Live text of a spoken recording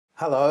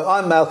Hello,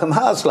 I'm Malcolm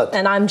Haslett.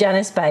 And I'm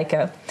Janice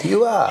Baker.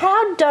 You are.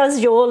 How does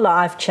your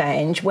life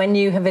change when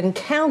you have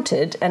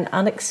encountered an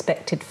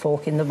unexpected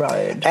fork in the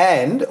road?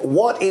 And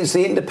what is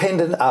the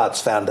Independent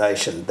Arts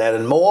Foundation? That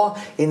and more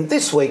in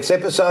this week's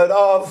episode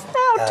of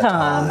Our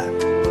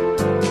Time.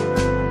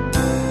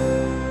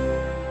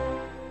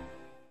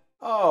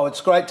 Oh,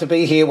 it's great to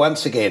be here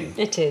once again.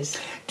 It is.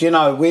 Do you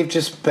know, we've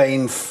just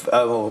been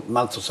a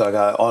month or so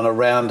ago on a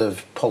round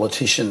of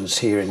politicians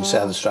here in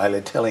South Australia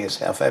telling us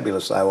how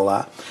fabulous they all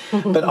are.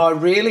 But I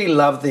really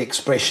love the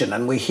expression,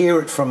 and we hear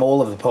it from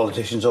all of the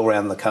politicians all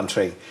around the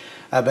country,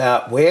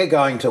 about we're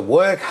going to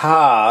work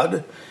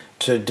hard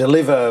to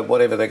deliver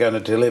whatever they're going to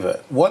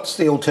deliver. What's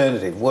the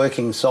alternative?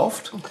 Working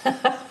soft?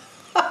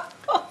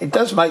 It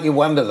does make you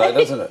wonder, though,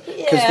 doesn't it?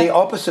 Because the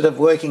opposite of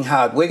working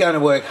hard, we're going to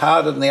work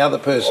harder than the other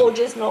person. Or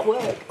just not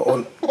work.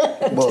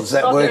 Well, is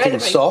that working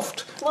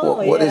soft?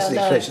 Oh, what is the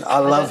expression? I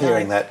love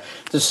hearing that.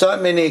 There's so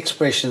many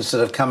expressions that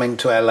have come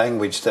into our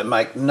language that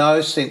make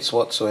no sense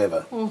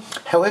whatsoever.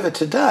 However,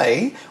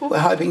 today we're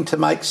hoping to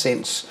make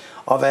sense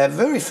of our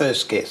very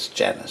first guest,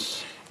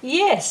 Janice.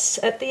 Yes,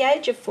 at the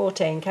age of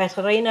 14,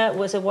 Katerina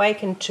was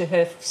awakened to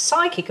her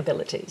psychic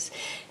abilities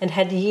and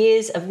had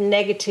years of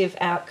negative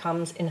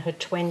outcomes in her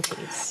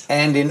 20s.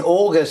 And in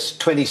August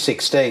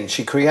 2016,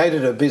 she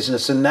created her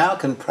business and now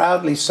can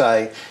proudly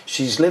say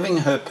she's living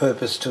her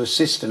purpose to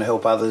assist and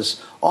help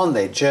others on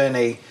their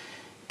journey.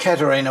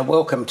 Katerina,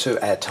 welcome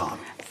to Our Time.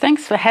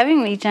 Thanks for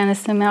having me,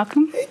 Janice and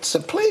Malcolm. It's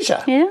a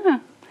pleasure. Yeah,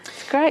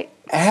 it's great.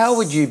 How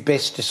would you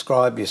best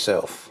describe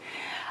yourself?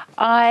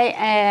 I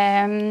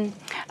am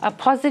a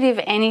positive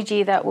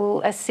energy that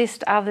will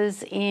assist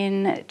others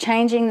in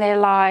changing their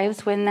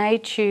lives when they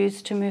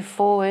choose to move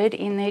forward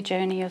in their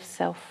journey of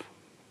self.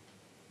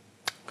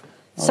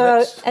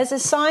 So, as a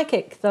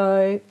psychic,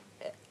 though,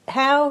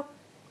 how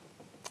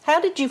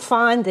did you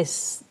find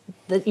this,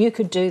 that you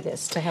could do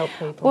this to help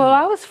people? Well,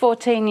 I was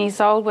 14 years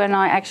old when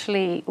I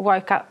actually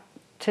woke up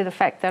to the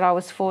fact that I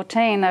was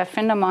 14. A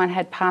friend of mine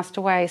had passed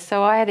away,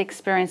 so I had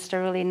experienced a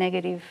really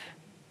negative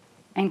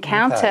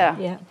encounter.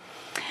 Okay. Yeah.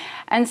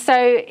 And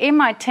so in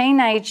my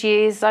teenage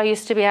years, I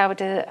used to be able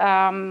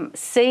to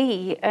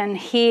see and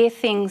hear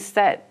things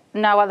that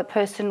no other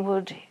person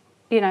would,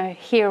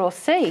 hear or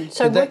see.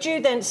 So would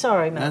you then,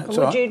 sorry, Malcolm, would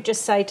right. you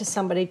just say to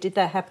somebody, did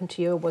that happen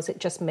to you, or was it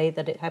just me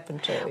that it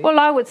happened to? Well,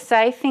 I would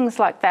say things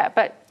like that,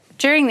 but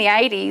during the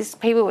 80s,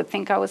 people would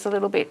think I was a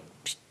little bit...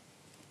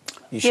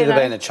 You should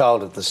have been a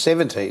child of the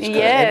 70s because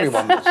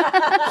everyone was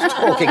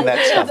talking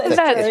that stuff.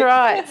 That's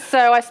right.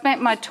 So I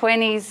spent my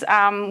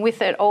 20s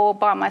with it all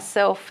by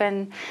myself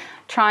and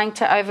trying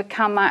to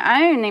overcome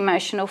my own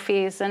emotional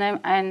fears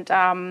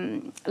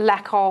and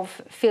lack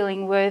of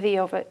feeling worthy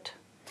of it.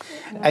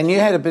 And you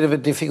had a bit of a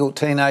difficult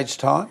teenage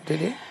time, did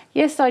you?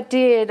 Yes, I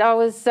did. I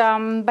was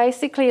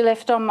basically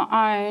left on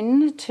my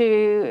own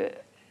to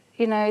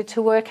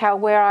work out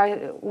where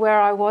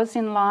I was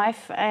in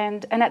life,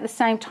 and at the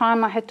same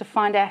time I had to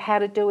find out how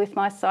to deal with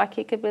my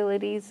psychic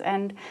abilities,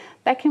 and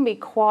that can be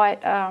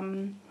quite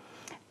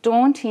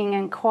daunting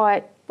and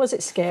quite... Was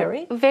it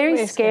scary?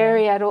 Very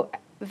scary at all,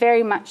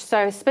 very much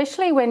so,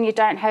 especially when you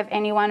don't have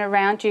anyone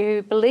around you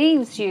who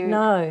believes you.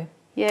 No.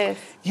 Yes.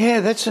 Yeah,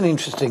 that's an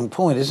interesting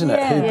point, isn't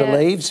it? Who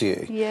believes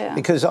you? Yeah.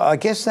 Because I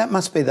guess that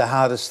must be the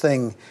hardest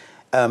thing,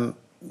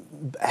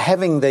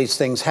 having these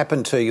things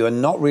happen to you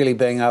and not really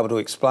being able to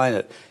explain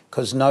it,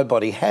 because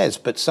nobody has,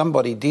 but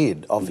somebody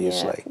did,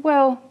 obviously. Yeah.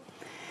 Well,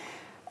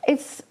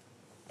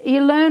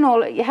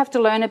 you have to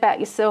learn about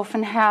yourself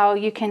and how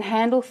you can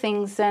handle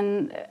things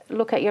and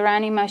look at your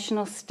own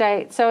emotional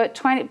state. So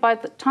by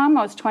the time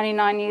I was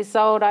 29 years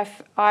old,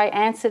 I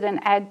answered an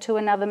ad to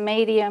another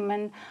medium,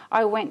 and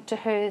I went to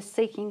her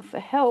seeking for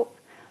help.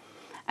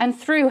 And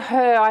through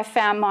her, I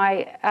found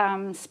my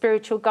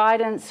spiritual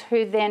guidance,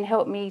 who then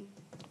helped me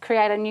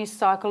create a new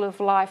cycle of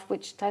life,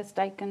 which has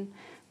taken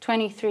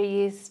 23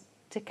 years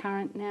to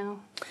current now.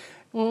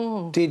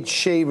 Did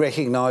she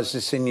recognise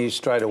this in you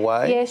straight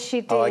away? Yes,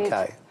 she did. Oh,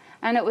 okay.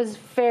 And it was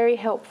very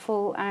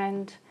helpful,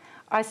 and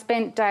I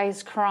spent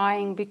days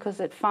crying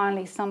because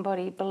finally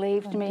somebody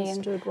believed me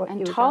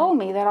and told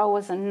me that I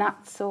wasn't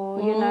nuts, or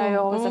I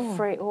was a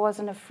freak, or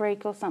wasn't a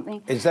freak or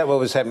something. Is that what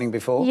was happening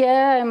before?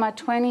 Yeah, in my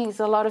 20s,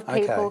 a lot of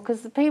people,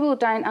 because the people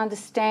don't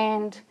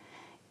understand.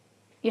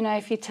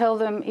 If you tell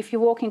them, if you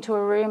walk into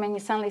a room and you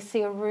suddenly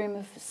see a room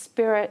of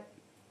spirit,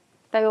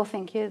 they all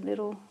think you're a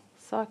little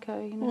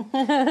psycho,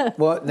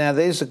 Well, now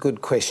there's a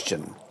good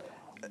question.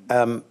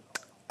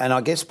 And I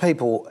guess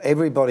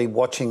everybody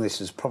watching this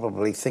is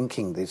probably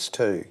thinking this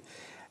too.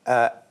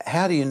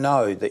 How do you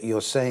know that you're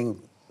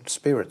seeing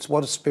spirits?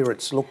 What do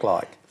spirits look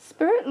like?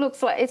 Spirit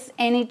looks like it's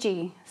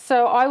energy.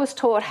 So I was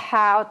taught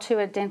how to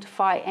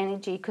identify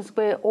energy, because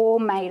we're all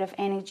made of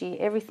energy.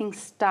 Everything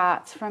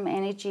starts from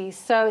energy.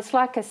 So it's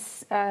like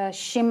a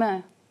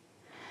shimmer.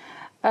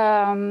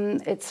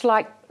 It's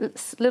like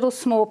little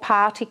small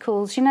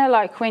particles,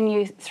 like when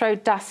you throw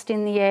dust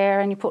in the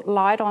air and you put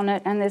light on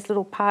it and there's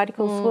little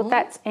particles. Well,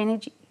 that's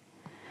energy.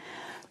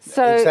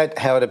 So is that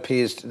how it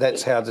appears?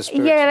 That's how the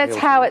spirit. Yeah, that's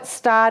how it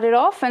started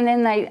off, and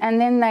then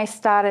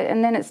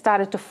it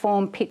started to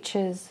form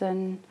pictures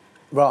and.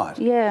 Right.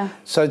 Yeah.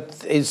 So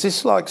is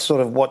this like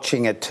sort of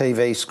watching a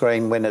TV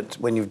screen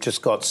when you've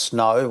just got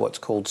snow, what's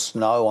called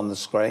snow on the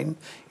screen?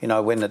 You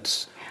know, when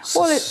it's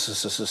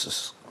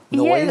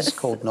noise,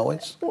 called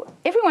noise?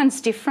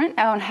 Everyone's different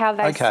on how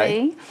they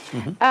see.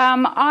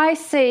 I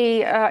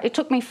see, it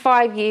took me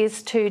 5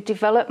 years to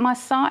develop my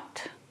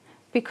sight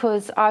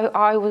because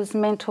I was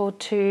mentored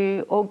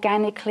to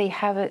organically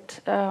have it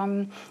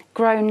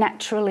grow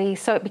naturally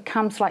so it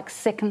becomes like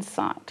second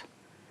sight.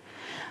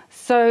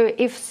 So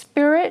if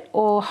spirit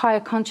or higher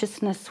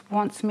consciousness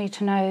wants me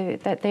to know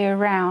that they're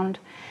around,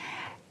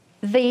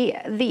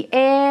 the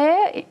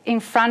air in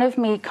front of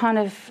me kind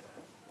of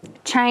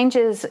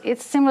changes.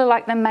 It's similar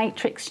like the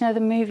Matrix, you know, the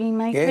movie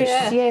Matrix.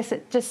 Yes. Yes,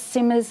 it just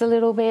simmers a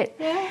little bit.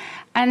 Yeah.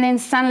 And then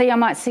suddenly I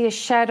might see a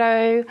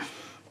shadow.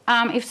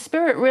 If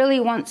spirit really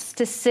wants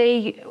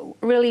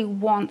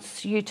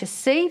you to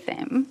see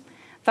them,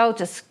 they'll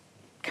just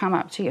come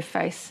up to your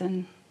face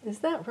and... Is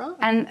that right?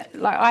 And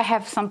like I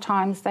have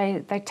sometimes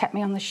they tap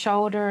me on the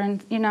shoulder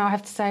and, you know, I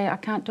have to say, I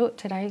can't do it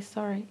today,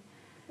 sorry.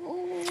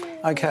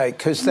 Okay,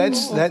 because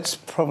that's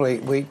probably,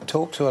 we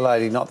talked to a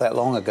lady not that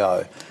long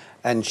ago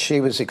and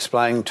she was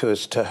explaining to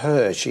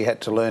her, she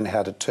had to learn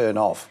how to turn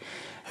off.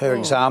 Her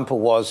example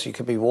was you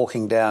could be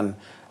walking down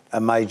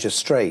a major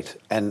street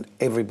and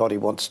everybody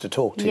wants to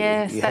talk to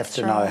you. You have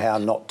to know how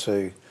not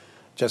to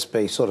just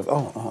be sort of,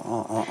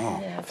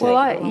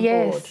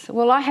 Yeah,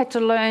 Well, I had to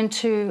learn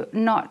to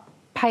not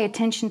pay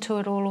attention to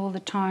it all the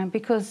time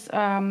because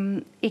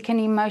it can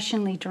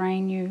emotionally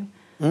drain you.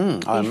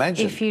 I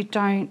imagine.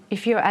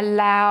 If you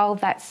allow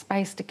that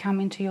space to come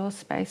into your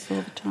space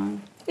all the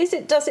time.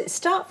 Does it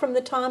start from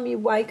the time you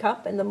wake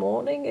up in the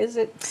morning? Is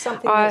it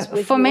something that's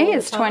with for you me all the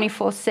it's time?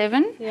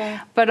 24/7.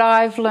 Yeah. But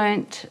I've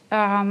learnt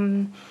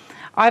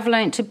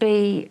to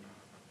be,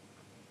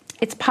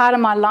 it's part of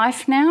my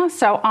life now,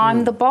 so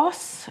I'm the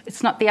boss.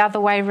 It's not the other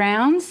way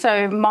round.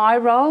 So my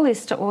role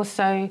is to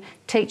also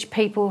teach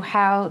people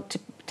how to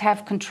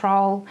have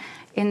control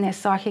in their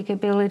psychic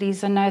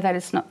abilities and know that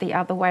it's not the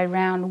other way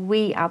round.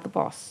 We are the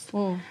boss.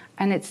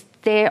 And it's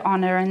their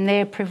honour and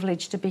their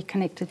privilege to be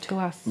connected to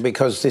us.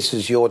 Because this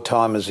is your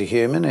time as a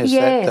human?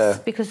 Yes,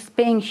 because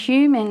being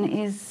human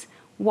is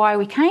why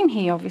we came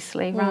here,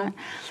 obviously, right?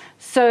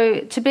 So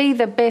to be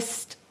the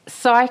best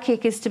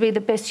psychic is to be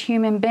the best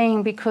human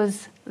being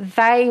because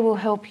they will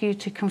help you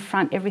to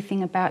confront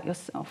everything about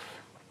yourself.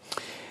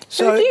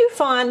 So who do you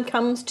find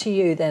comes to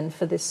you then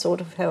for this sort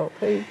of help?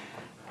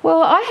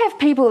 Well, I have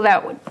people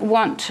that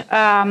want,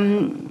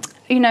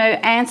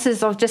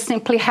 answers of just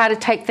simply how to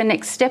take the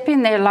next step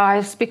in their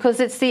lives because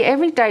it's the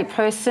everyday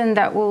person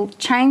that will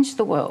change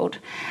the world.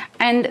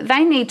 And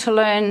they need to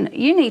learn,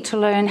 you need to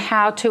learn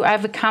how to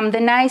overcome the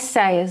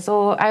naysayers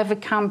or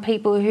overcome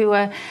people who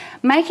are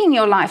making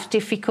your life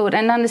difficult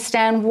and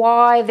understand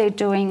why they're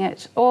doing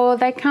it. Or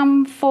they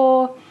come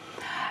for,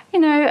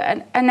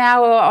 an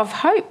hour of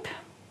hope.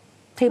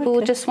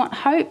 People just want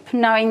hope,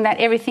 knowing that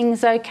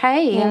everything's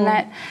okay and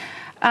that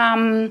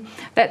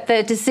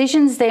the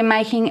decisions they're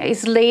making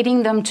is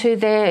leading them to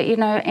their,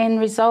 end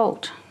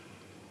result.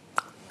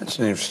 That's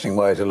an interesting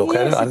way to look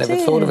at it. I never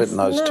thought of it in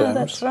those terms.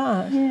 That's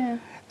right. Yeah.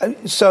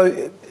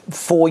 So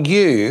for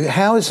you,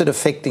 how is it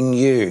affecting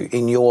you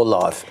in your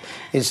life?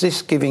 Is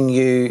this giving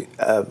you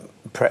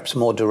perhaps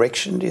more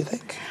direction, do you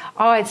think?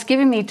 Oh, it's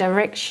given me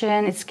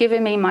direction. It's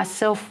given me my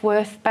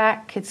self-worth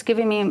back. It's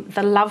given me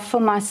the love for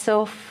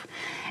myself.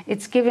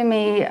 It's given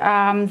me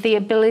the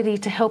ability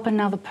to help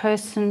another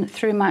person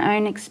through my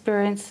own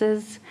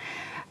experiences.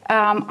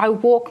 I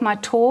walk my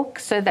talk,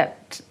 so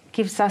that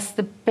gives us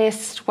the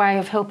best way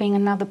of helping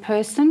another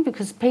person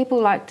because people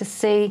like to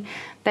see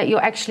that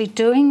you're actually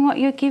doing what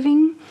you're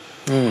giving.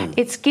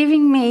 It's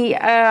giving me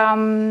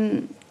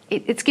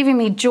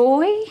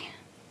joy.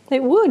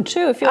 It would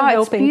too if you're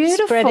helping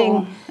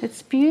spreading.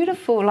 It's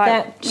beautiful,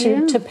 that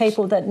to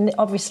people that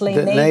obviously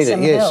need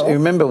some yes. help. You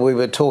remember we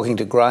were talking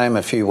to Graham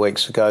a few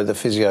weeks ago, the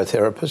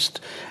physiotherapist,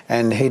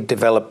 and he'd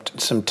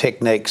developed some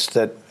techniques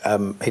that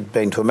he'd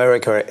been to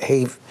America.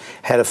 He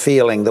had a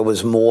feeling there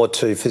was more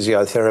to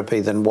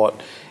physiotherapy than what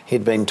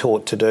he'd been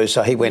taught to do,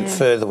 so he went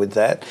further with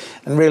that.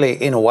 And really,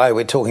 in a way,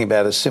 we're talking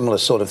about a similar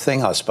sort of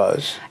thing, I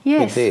suppose,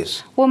 with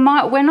this.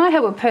 Well, when I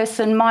help a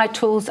person, my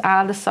tools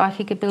are the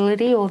psychic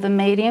ability or the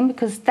medium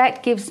because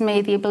that gives me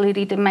the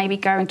ability to maybe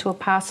go into a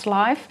past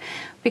life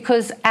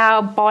because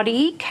our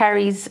body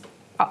carries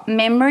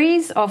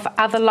memories of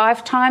other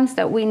lifetimes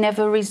that we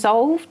never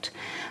resolved.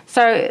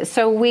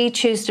 So we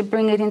choose to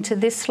bring it into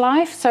this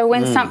life. So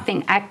when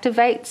something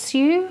activates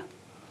you,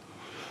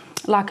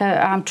 like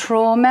a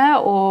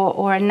trauma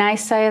or a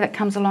naysayer that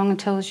comes along and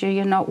tells you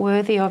you're not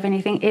worthy of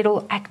anything,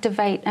 it'll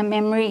activate a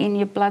memory in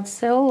your blood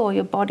cell or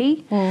your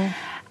body.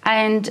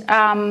 And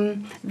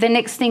the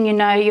next thing you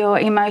know, you're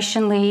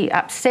emotionally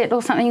upset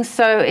or something.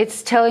 So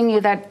it's telling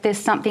you that there's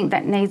something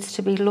that needs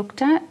to be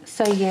looked at.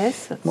 So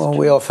yes, that's true.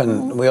 We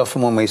often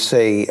when we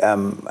see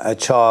a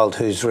child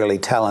who's really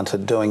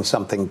talented doing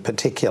something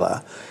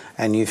particular,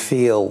 and you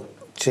feel,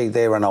 gee,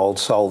 they're an old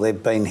soul,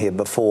 they've been here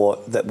before,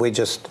 that we're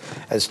just,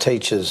 as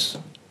teachers,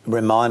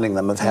 reminding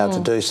them of how to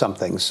do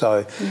something.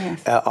 So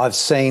Yes. I've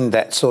seen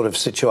that sort of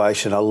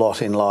situation a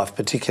lot in life,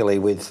 particularly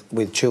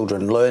with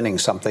children learning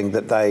something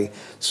that they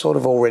sort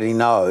of already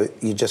know.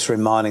 You're just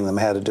reminding them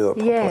how to do it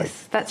properly.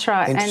 Yes, that's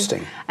right.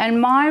 Interesting. And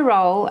my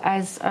role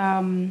as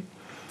a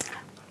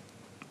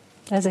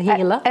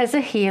healer? As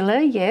a healer,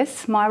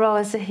 yes. My role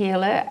as a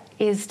healer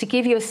is to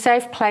give you a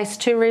safe place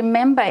to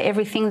remember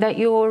everything that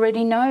you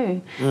already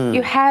know.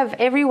 You have,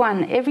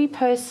 every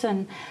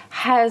person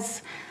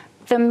has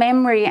the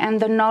memory and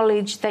the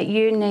knowledge that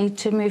you need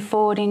to move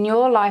forward in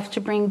your life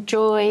to bring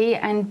joy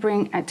and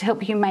to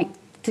help you make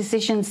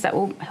decisions that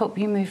will help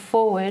you move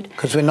forward.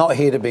 Because we're not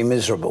here to be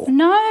miserable.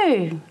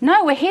 No,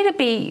 we're here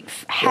to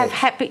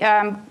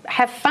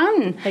have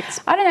fun.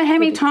 I don't know how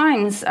many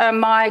times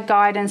my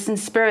guidance and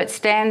spirits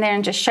stand there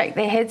and just shake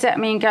their heads at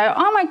me and go,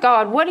 "Oh my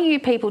God, what are you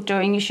people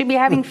doing? You should be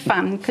having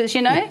fun," because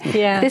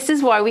this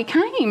is why we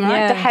came,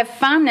 right? To have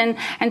fun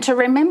and to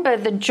remember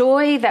the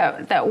joy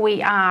that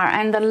we are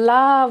and the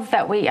love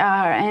that we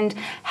are and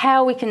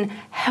how we can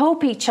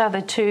help each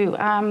other to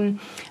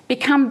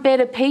become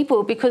better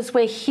people, because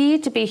we're here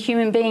to be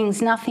human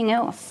beings, nothing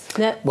else.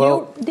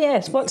 Well,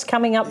 yes, what's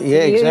coming up for you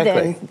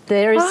exactly. then?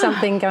 There is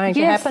something going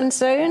to happen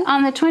soon?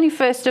 On the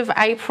 21st of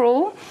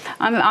April,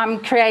 I'm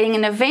creating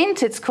an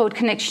event. It's called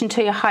Connection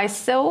to Your High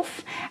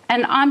Self,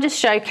 and I'm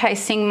just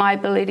showcasing my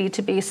ability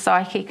to be a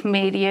psychic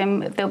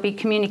medium. There'll be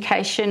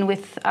communication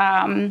with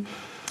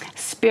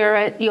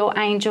spirit, your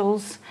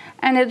angels,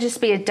 and it'll just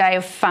be a day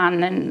of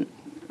fun and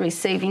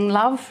receiving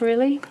love,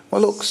 really. Well,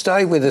 look,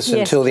 stay with us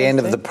until the end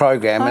of the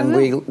program,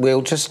 and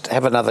we'll just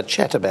have another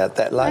chat about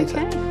that later.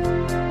 Okay.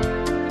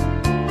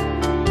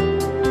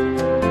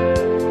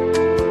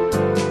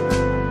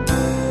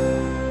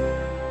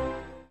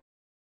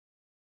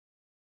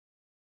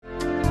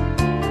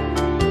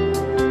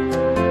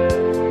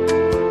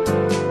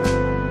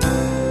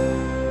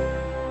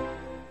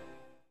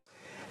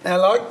 Now,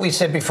 like we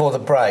said before the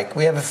break,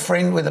 we have a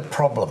friend with a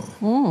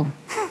problem.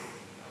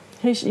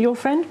 Who's your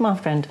friend? My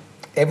friend?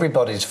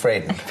 Everybody's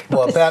friend.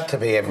 Well, about to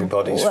be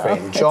everybody's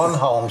friend. John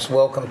Holmes,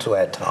 welcome to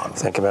our time.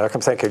 Thank you,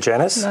 Malcolm. Thank you,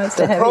 Janice. Nice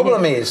to The have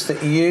problem you. is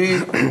that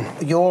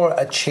you're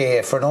a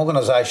chair for an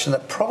organisation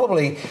that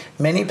probably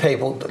many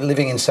people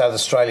living in South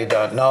Australia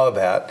don't know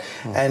about,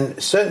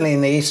 and certainly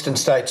in the eastern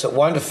states it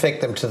won't affect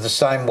them to the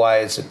same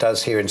way as it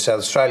does here in South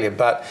Australia,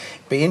 but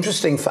it'd be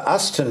interesting for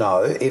us to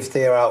know if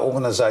there are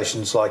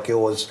organisations like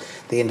yours,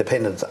 the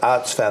Independent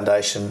Arts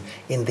Foundation,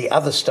 in the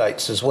other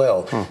states as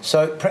well.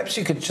 So perhaps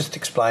you could just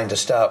explain to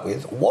start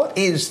with, what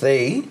is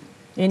the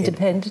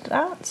Independent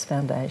Arts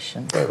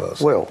Foundation?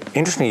 Well,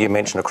 interestingly you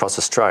mentioned across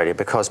Australia,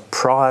 because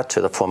prior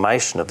to the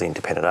formation of the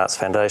Independent Arts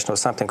Foundation there was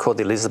something called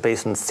the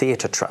Elizabethan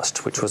Theatre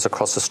Trust, which was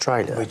across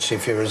Australia. Which,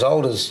 if you're as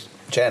old as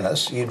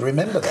Janice, you'd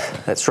remember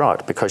that. That's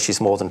right, because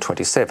she's more than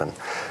 27,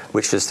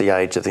 which was the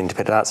age of the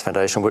Independent Arts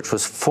Foundation, which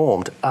was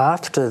formed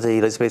after the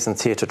Elizabethan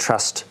Theatre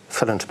Trust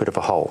fell into a bit of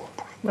a hole.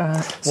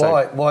 Right.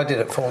 So, Why did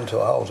it fall into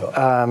a hole,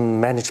 John?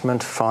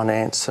 management,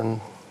 finance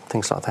and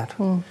things like that.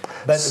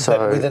 But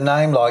with a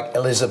name like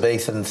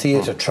Elizabethan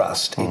Theatre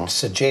Trust, it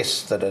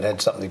suggests that it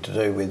had something to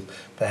do with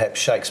perhaps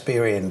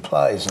Shakespearean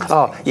plays and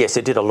things. Yes,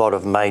 it did a lot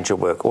of major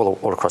work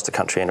all across the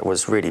country, and it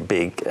was really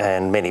big,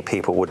 and many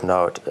people would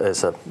know it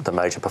as the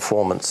major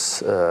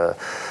performance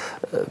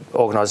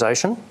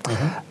organisation.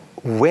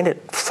 When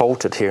it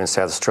faltered here in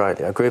South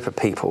Australia, a group of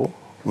people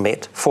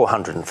met,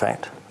 400 in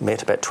fact,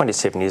 met about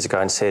 27 years ago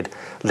and said,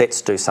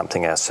 let's do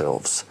something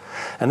ourselves.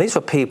 And these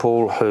were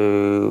people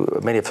who,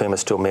 many of whom are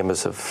still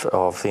members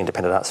of the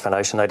Independent Arts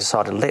Foundation. They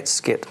decided,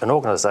 let's get an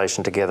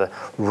organisation together,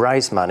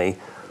 raise money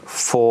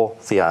for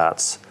the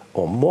arts,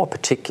 or more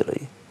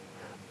particularly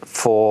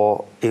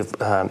for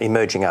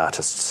emerging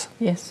artists.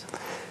 Yes.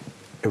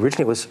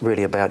 Originally it was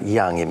really about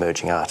young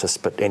emerging artists,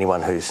 but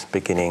anyone who's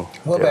beginning.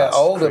 What about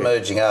old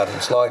emerging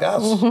artists like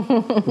us?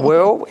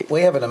 Well,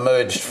 we haven't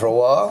emerged for a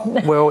while.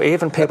 Well,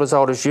 even people as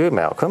old as you,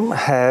 Malcolm,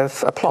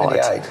 have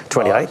applied.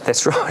 28, right.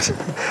 That's right.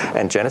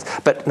 And Janice.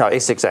 But no,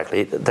 it's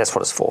exactly, that's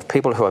what it's for.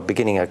 People who are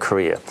beginning a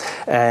career.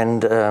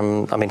 And I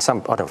mean, I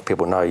don't know if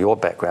people know your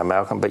background,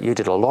 Malcolm, but you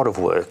did a lot of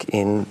work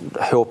in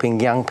helping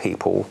young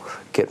people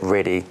get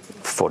ready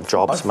for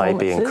jobs,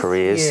 maybe, and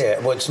careers. Yeah,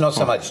 well, it's not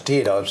so much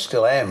did, I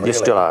still am, really. You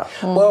still are.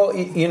 Well,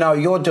 you know,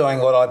 you're doing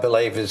what I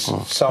believe is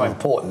so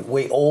important.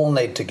 We all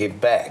need to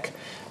give back,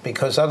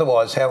 because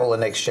otherwise how will the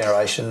next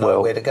generation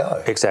know where to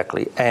go?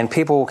 Exactly. And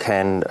people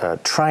can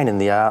train in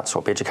the arts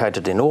or be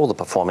educated in all the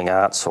performing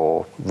arts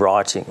or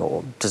writing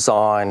or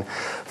design,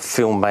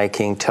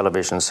 filmmaking,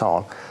 television and so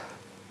on.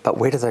 But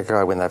where do they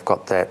go when they've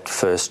got that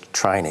first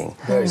training?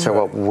 So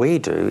what we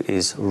do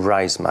is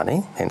raise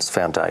money, hence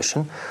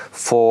foundation,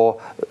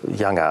 for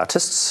young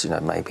artists, you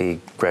know,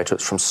 maybe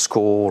graduates from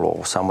school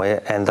or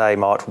somewhere, and they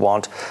might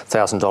want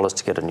 $1,000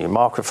 to get a new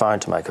microphone,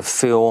 to make a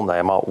film.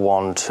 They might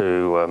want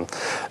to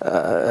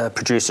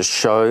produce a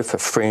show for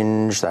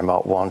Fringe. They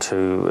might want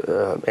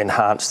to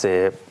enhance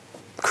their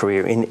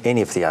career in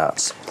any of the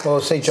arts. Well,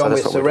 see, John,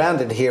 So we're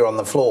surrounded here on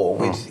the floor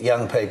with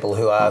young people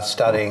who are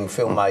studying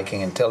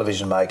filmmaking and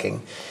television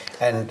making,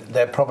 and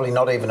they're probably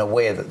not even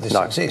aware that this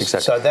exists.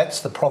 Exactly. So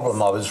that's the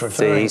problem I was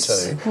referring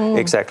to.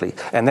 Exactly.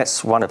 And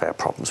that's one of our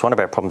problems. One of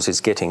our problems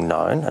is getting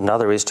known.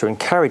 Another is to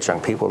encourage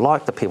young people,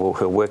 like the people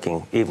who are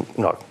working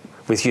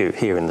with you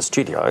here in the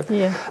studio,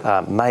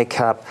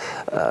 makeup,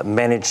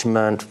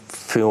 management,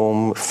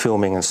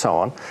 filming and so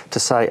on, to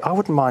say, I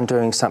wouldn't mind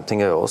doing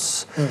something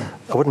else.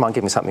 I wouldn't mind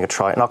giving something a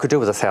try, and I could do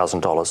it with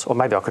 $1,000, or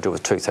maybe I could do it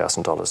with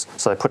 $2,000.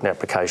 So they put an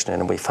application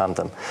in and we fund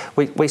them.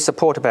 We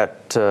support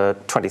about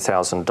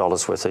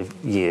 $20,000 worth a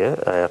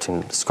year out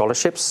in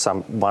scholarships,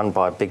 some one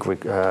by big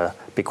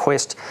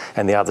bequest,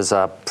 and the others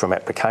are from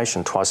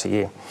application twice a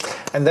year.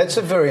 And that's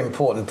a very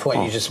important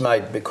point you just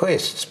made,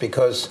 bequests,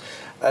 because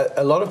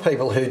a lot of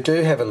people who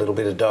do have a little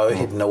bit of dough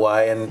hidden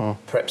away, and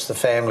perhaps the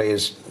family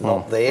is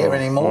not there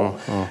anymore.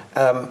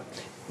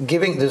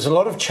 There's a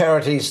lot of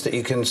charities that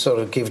you can sort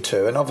of give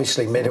to, and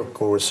obviously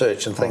medical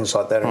research and things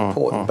like that are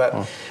important,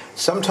 but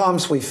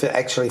sometimes we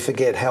actually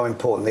forget how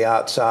important the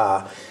arts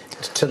are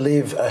to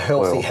live a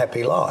healthy,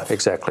 happy life.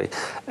 Exactly.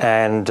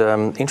 And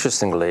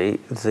interestingly,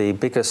 the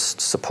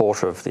biggest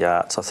supporter of the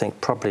arts, I think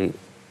probably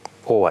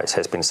always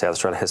has been in South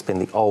Australia, has been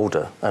the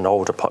older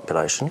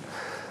population,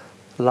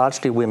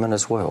 largely women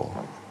as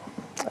well.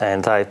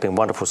 And they've been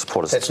wonderful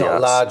supporters of the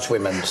arts. That's not large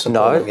women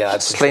supporting the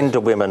arts. Slender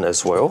women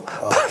as well.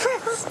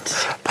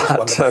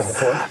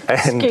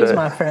 Excuse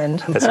my friend.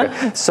 That's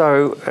okay.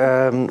 So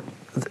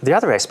the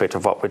other aspect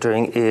of what we're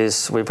doing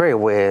is we're very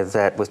aware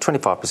that with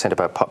 25%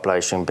 of our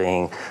population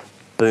being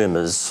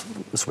boomers,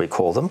 as we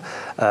call them,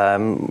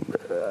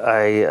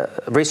 a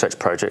research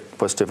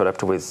project was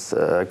developed with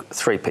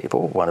 3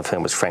 people, one of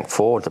whom was Frank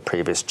Ford, the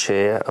previous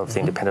chair of the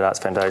Independent Arts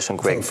Foundation.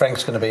 I think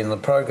Frank's going to be in the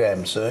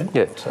program soon.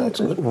 Yeah, so that's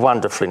good.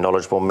 Wonderfully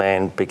knowledgeable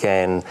man,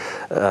 began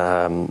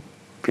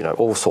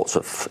all sorts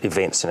of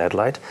events in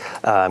Adelaide.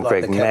 Like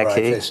Greg the Cabaret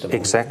Mackey, Festival.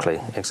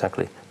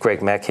 exactly.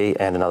 Greg Mackey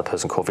and another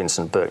person called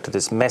Vincent Burke did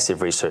this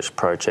massive research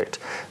project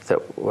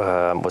that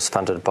was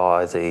funded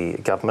by the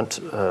government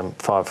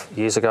 5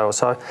 years ago or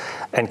so,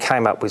 and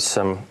came up with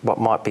some what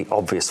might be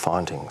obvious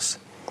findings.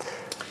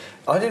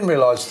 I didn't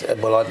realise,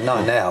 well, I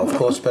know now, of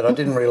course, but I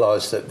didn't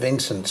realise that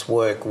Vincent's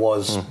work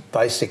was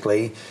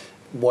basically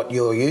what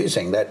you're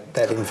using, that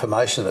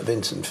information that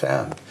Vincent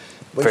found.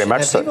 We Very should much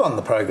have so. him on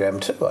the program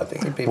too, I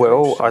think. It'd be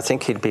I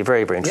think he'd be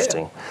very, very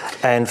interesting,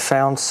 and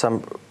found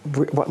some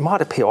what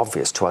might appear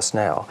obvious to us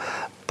now,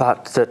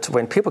 but that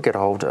when people get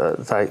older,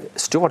 they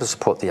still want to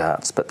support the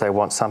arts, but they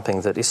want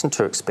something that isn't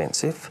too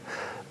expensive,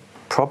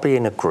 probably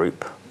in a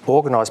group,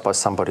 organised by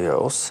somebody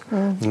else,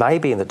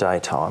 maybe in the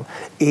daytime,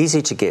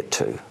 easy to get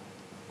to.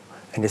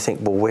 And you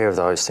think, well, where are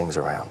those things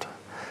around?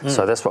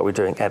 So that's what we're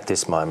doing at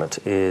this moment,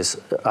 is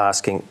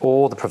asking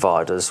all the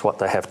providers what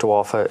they have to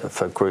offer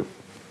for group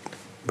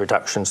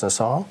reductions and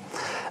so on,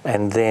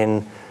 and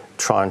then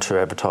trying to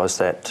advertise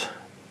that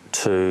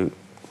to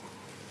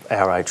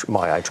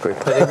my age group.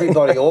 But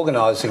everybody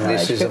organising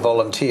this is a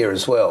volunteer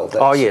as well.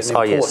 That's an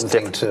important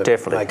thing to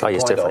make a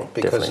point of,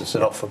 because it's a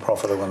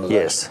not-for-profit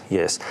organisation.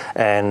 Yes.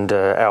 And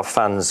our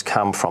funds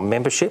come from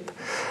membership,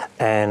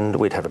 and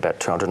we'd have about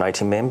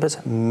 280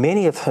 members,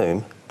 many of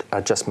whom are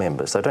just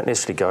members. They don't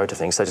necessarily go to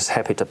things. They're just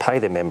happy to pay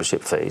their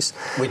membership fees.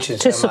 Which is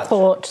to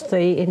support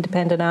the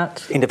Independent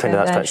Arts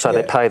Foundation. So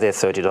they pay their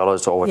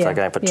 $30, or if they're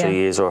going for 2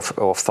 years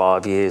or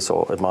 5 years,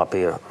 or it might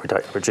be a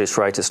reduced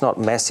rate. It's not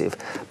massive.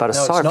 But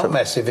no, it's not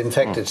massive. In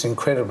fact, it's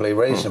incredibly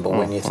reasonable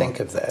when you think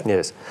of that.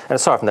 Yes. And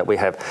aside from that, we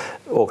have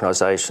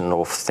organisation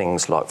of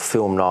things like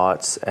film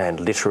nights and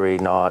literary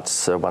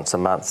nights once a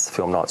month,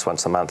 film nights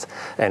once a month,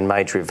 and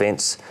major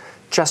events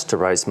just to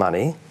raise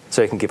money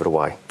so you can give it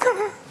away.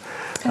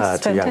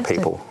 To young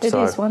people. It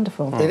is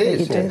wonderful. It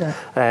is. You do that.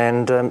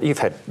 And you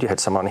had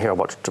someone here. I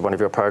watched one of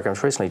your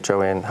programs recently,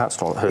 Joanne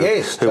Hartstall,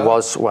 who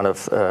was one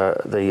of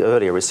the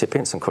earlier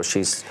recipients, and of course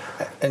she's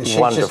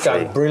just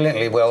done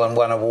brilliantly well and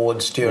won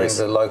awards during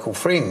the local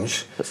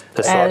Fringe,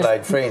 the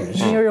Adelaide Fringe.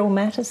 Mural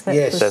Matters.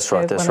 That's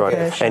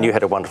right. And you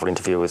had a wonderful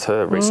interview with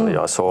her recently,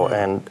 I saw,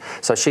 and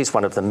so she's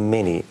one of the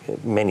many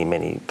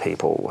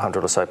people,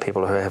 100 or so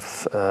people who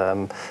have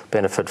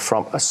benefited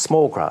from a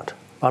small grant.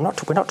 We're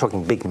not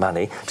talking big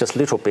money, just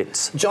little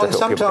bits. John,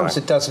 sometimes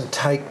it doesn't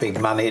take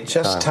big money. It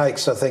just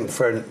takes, I think,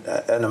 for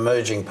an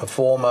emerging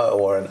performer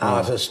or an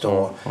artist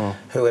or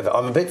whoever.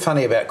 I'm a bit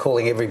funny about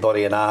calling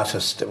everybody an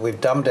artist.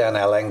 We've dumbed down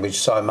our language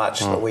so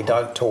much that we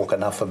don't talk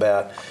enough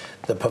about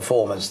the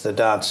performers, the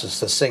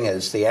dancers, the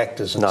singers, the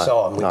actors and so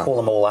on. We call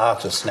them all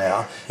artists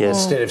now,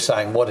 instead of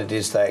saying what it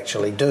is they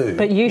actually do.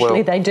 But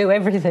usually they do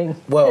everything.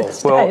 Well,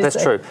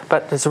 that's true.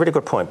 But there's a really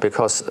good point,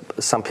 because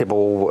some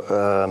people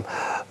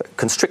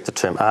constrict the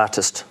term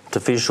artist to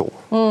visual.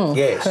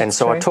 Yes. And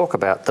so I talk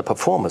about the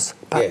performers.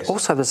 But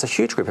also there's a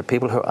huge group of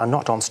people who are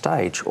not on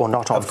stage or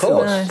not on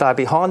film. No. They're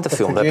behind the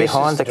film, they're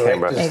behind the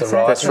camera.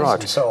 That's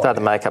right. So they're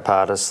the makeup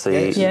artists,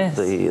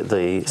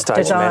 the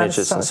stage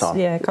managers and so on.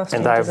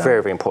 And they're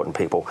very, very important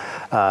people.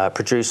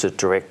 Producers,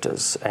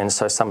 directors. And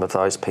so some of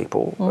those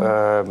people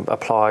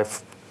apply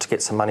to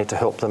get some money to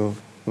help them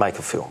make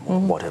a film or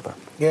whatever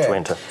to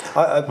enter.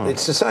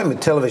 It's the same with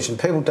television.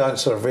 People don't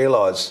sort of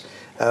realise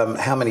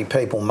how many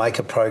people make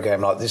a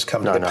program like this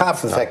come together. Apart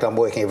from the fact I'm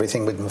working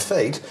everything with my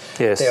feet,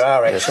 there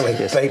are actually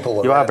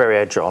people. You are very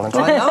agile, aren't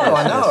you?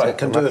 I know. I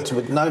can do it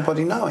with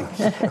nobody knowing.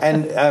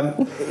 And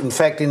in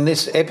fact, in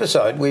this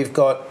episode, we've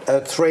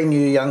got 3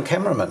 new young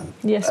cameramen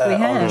we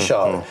have. on the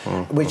show,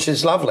 which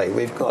is lovely.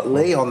 We've got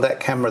Lee on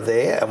that camera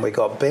there, and we've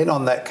got Ben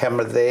on that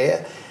camera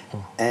there,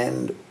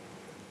 and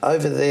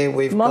over there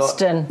we've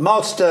got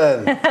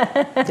Mostyn.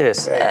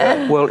 Yes.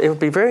 Well, it would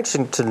be very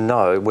interesting to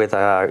know where they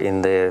are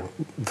in their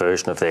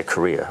version of their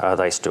career. Are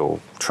they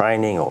still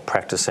training or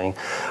practicing,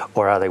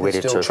 or are they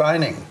ready to... Still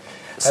training.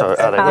 So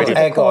are they ready?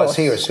 Our guys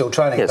here are still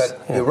training, Yes,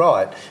 but you're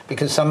right,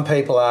 because some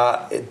people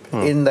are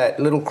in that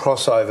little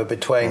crossover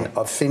between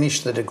I've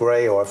finished the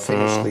degree or I've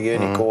finished the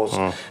uni course,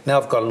 now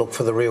I've got to look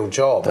for the real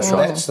job.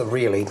 That's the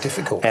really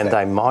difficult thing. And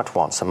they might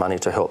want some money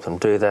to help them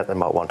do that. They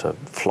might want a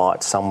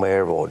flight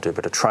somewhere or do a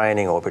bit of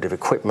training or a bit of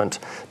equipment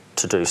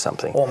to do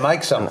something. Or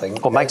make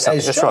something. Or make something,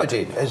 as that's Joe right.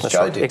 did. As That's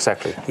Joe right. did.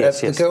 Exactly, yes,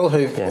 The girl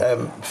who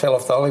fell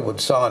off the Hollywood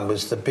sign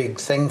was the big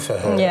thing for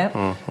her.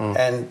 Yeah.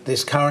 And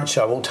this current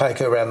show will take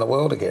her around the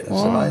world again.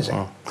 It's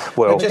amazing.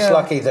 Well, we're just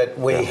lucky that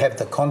we have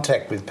the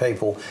contact with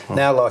people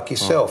now like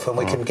yourself, and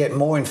we can get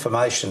more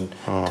information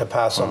to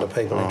pass on to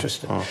people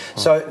interested.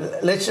 So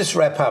let's just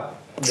wrap up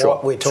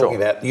what we're talking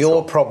about.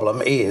 Your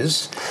problem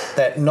is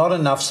that not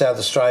enough South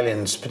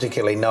Australians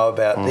particularly know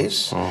about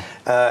this.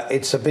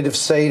 It's a bit of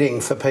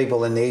seeding for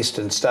people in the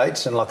eastern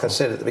states, and like I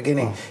said at the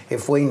beginning,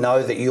 if we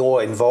know that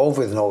you're involved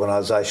with an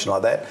organisation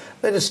like that,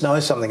 let us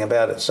know something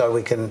about it so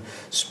we can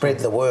spread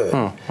the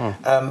word.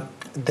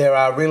 There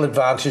are real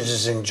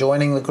advantages in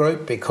joining the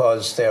group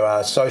because there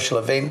are social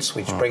events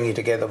which bring you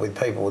together with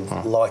people with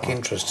like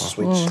interests,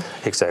 which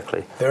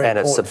exactly. very And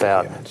it's important for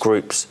about humans.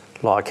 groups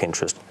like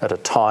interest at a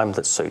time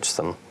that suits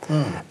them,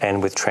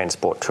 and with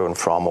transport to and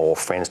from or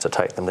friends to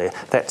take them there.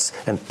 That's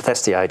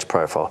the age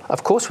profile.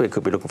 Of course, we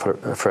could be looking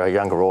for a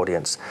younger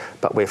audience,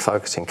 but we're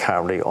focusing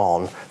currently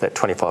on that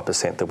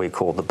 25% that we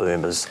call the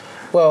boomers.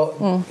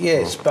 Well,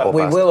 yes, but Or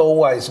we bust. will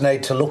always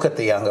need to look at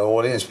the younger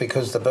audience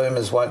because the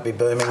boomers won't be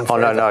booming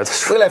forever. No.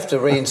 We'll have to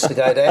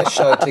reinstigate our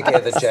show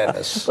together,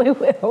 Janice. We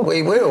will.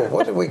 We will.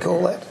 What did we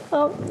call that?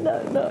 Oh,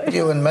 no.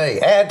 You and me.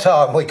 Our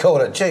time, we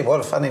called it. Gee, what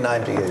a funny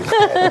name to use.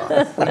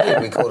 Our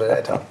time. We called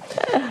it our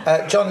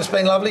time. John, it's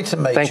been lovely to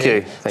meet Thank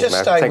you. Thank Just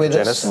you, stay Thank with you,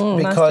 us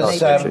Janice.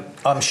 because Nice to meet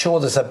I'm sure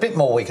there's a bit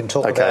more we can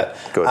talk about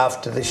good.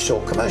 after this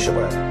short commercial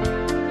break.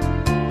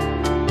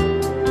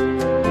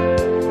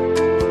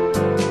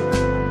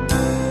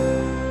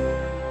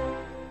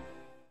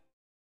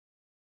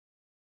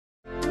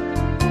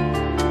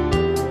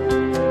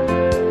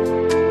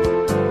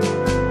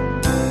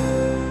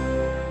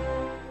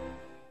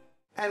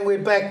 And we're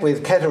back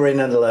with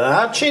Katerina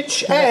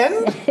Lenarcic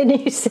and... And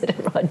you said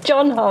it right.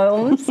 John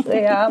Holmes,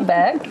 we are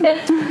back.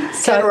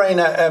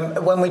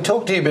 Katerina, when we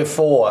talked to you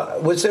before,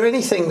 was there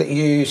anything that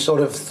you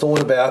sort of thought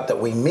about that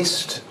we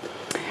missed?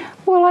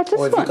 Well, I just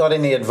Or have you got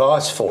any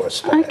advice for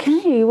us? Perhaps?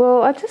 Okay,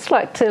 well, I'd just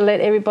like to let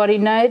everybody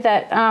know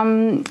that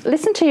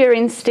listen to your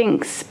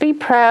instincts, be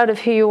proud of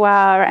who you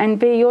are and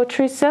be your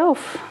true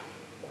self.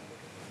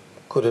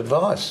 Good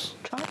advice.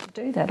 Try to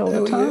do that all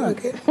the time.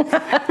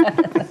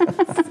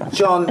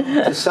 John,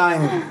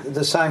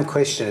 the same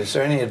question. Is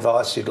there any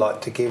advice you'd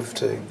like to give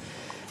to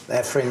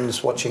our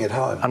friends watching at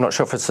home? I'm not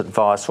sure if it's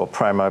advice or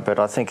promo, but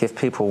I think if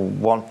people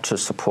want to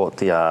support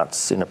the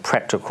arts in a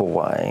practical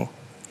way,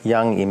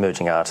 young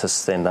emerging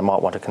artists, then they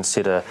might want to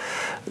consider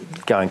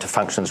going to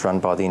functions run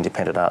by the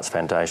Independent Arts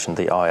Foundation,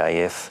 the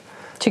IAF.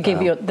 To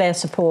give their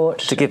support.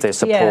 To give their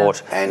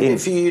support. Yeah. And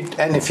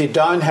if you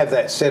don't have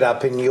that set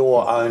up in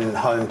your own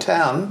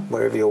hometown,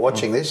 wherever you're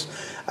watching this,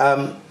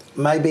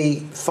 maybe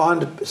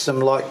find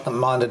some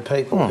like-minded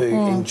people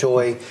who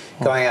enjoy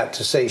going out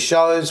to see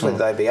shows, whether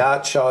they be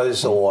art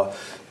shows or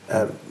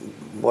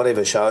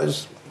whatever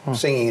shows,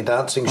 singing and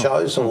dancing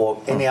shows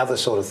or any other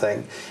sort of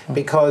thing,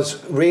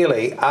 because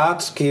really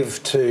arts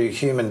give to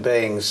human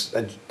beings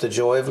the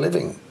joy of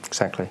living.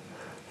 Exactly,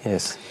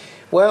 yes.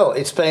 Well,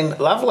 it's been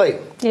lovely.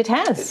 It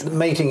has.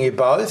 Meeting you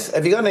both.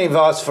 Have you got any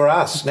advice for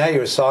us? Now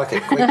you're a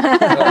psychic. Quick.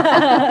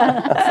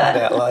 I'll find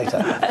out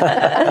later.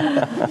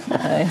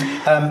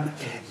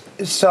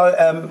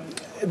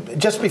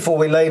 Just before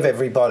we leave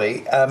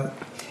everybody,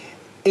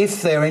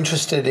 if they're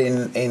interested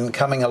in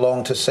coming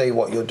along to see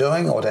what you're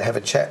doing or to have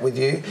a chat with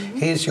you,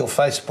 here's your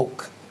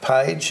Facebook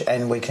page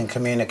and we can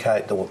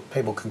communicate, or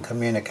people can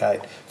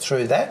communicate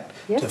through that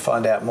to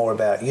find out more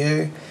about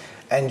you.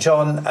 And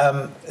John,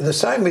 the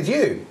same with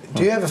you.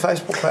 Do you have a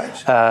Facebook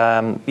page?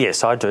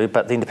 Yes, I do,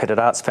 but the Independent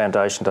Arts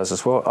Foundation does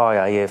as well,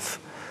 IAF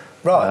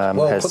Right.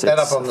 Well, has put that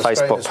its up on the screen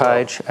Facebook as well.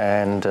 page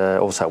and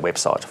also a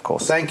website, of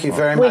course. Thank you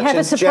very much. We have a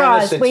And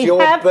surprise. Janice, it's your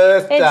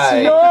birthday.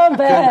 It's your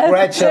birthday.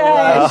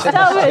 Congratulations.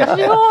 Stop it, it's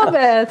your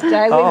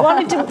birthday. We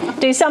wanted to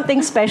do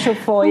something special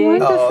for you.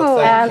 Wonderful. Oh,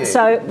 thank you.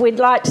 So we'd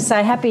like to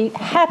say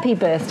happy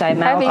birthday,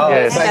 Mal. Happy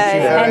Yes. birthday. Thank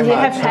you very And you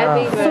much. have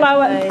Happy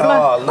flower. birthday.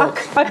 Oh,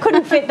 look. I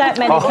couldn't fit that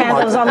many Oh, my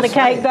candles on the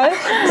goodness cake, me. though.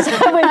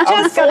 So we've I'm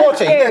just got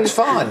 40, a few. that's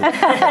fine. A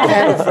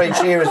candle for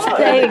each year is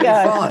There you perfectly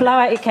go. fine. Blow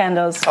out your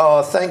candles.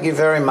 Oh, thank you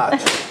very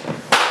much.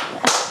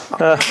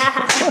 Oh,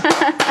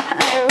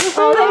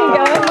 there you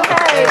go.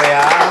 There we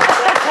are.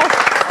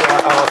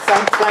 Oh,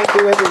 thank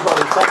you,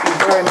 everybody. Thank you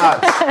very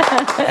much.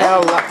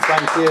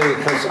 Thank you,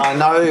 because I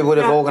know who would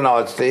have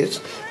organised this.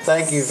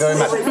 Thank you very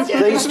much.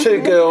 These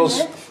two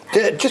girls,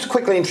 just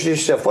quickly introduce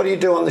yourself. What do you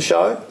do on the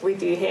show? We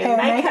do hair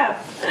and makeup.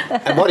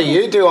 And what do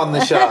you do on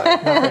the show?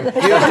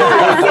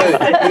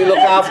 You look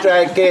after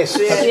our guests.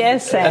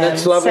 Yes, Sam. And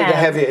it's lovely to Sam.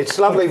 have you. It's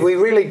lovely. We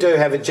really do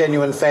have a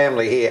genuine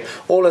family here.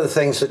 All of the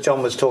things that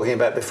John was talking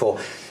about before.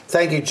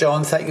 Thank you,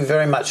 John. Thank you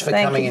very much for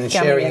Thank coming you and for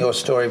coming sharing in. your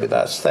story with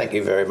us. Thank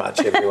you very much,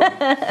 everyone.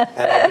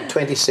 And I'll be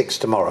 26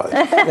 tomorrow.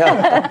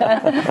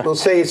 We'll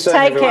see you soon,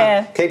 Take everyone.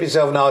 care. Keep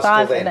yourself nice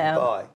Bye till for then. now. Bye.